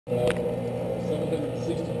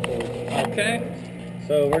764. Okay,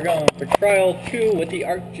 so we're going for trial 2 with the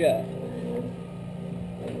Arcjet.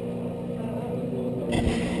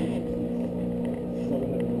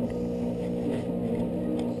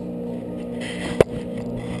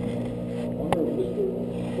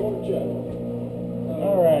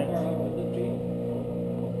 All right.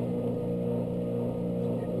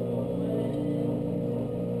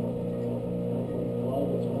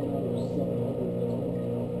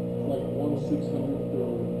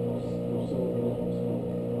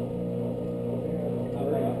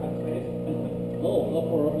 Oh, how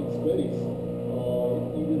far up in space?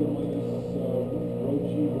 E to the minus rho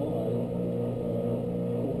g y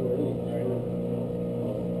over 8.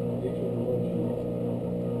 H over rho g.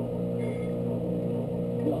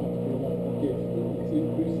 Yeah, okay, it's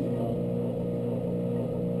increasing now.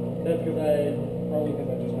 That's probably because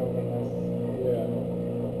I just know what that's. Yeah.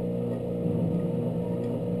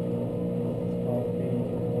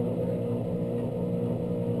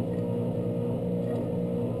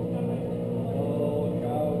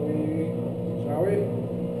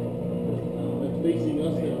 Facing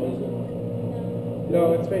us now, is it?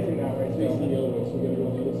 No, it's facing that way. It's facing the other way, so we're going to go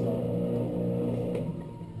on the other side.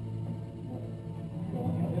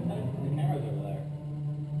 The camera's over there.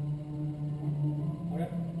 Okay.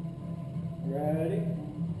 Ready?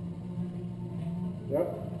 Yep.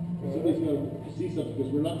 Somebody's going to see something because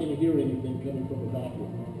we're not going to hear anything coming from the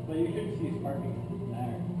backwards. But you should see sparking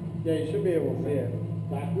there. Yeah, you should be able to see it.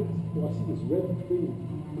 Backwards? Well, I see this red thing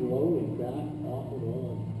glowing back, off and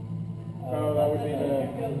on. Oh, that would be the.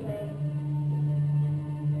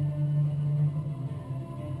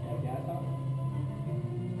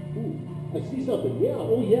 Ooh, I see something. Yeah.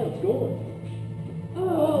 Oh, yeah, it's going.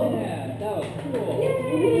 Oh, man, that was cool. Yay! It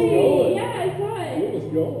was going. Yeah, I saw It it. was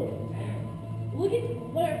going. Look at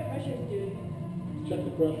what our pressure's doing. Check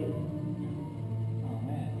the pressure. Oh,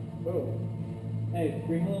 man. Oh. Hey,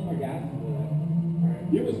 bring a little more gas into that.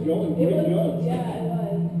 It was going It great was, guns. yeah, it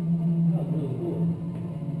was. That was really cool.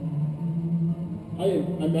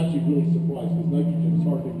 I'm actually really surprised because nitrogen is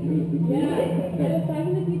hard to get. Yeah, I was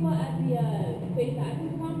talking to people at the Space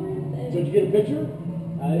Access Conference, and So did you get a picture?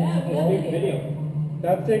 Yeah, It's a really. big video.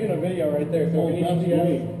 That's taking a video right there. So Oh, we need that's to see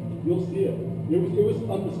great. it. You'll see it. It was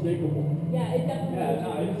unmistakable. yeah, it definitely Yeah, was. no,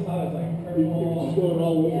 I just thought it was like It was just purple. going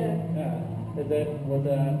all over. Yeah. Yeah. Is it? Was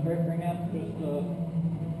that? Bring up just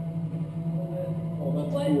Oh,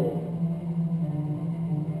 that's What? cool.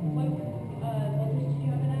 What voltage did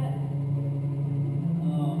you have it at?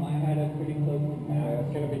 I had it pretty close to Yeah, max.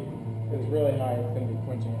 it's gonna be. It's really high. It's gonna be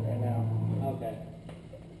quenching it right now. Okay.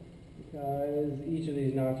 Because each of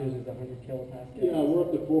these notches is 100 kilopascals. Yeah, we're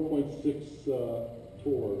up to 4.6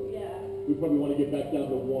 torr. Yeah. We probably want to get back down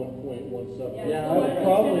to 1.17. Yeah, so I would once we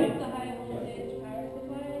probably- turn up the high voltage power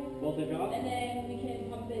supply, Voltage off? and then we can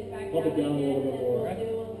pump it back Pump it down a little bit again, more. and then we'll do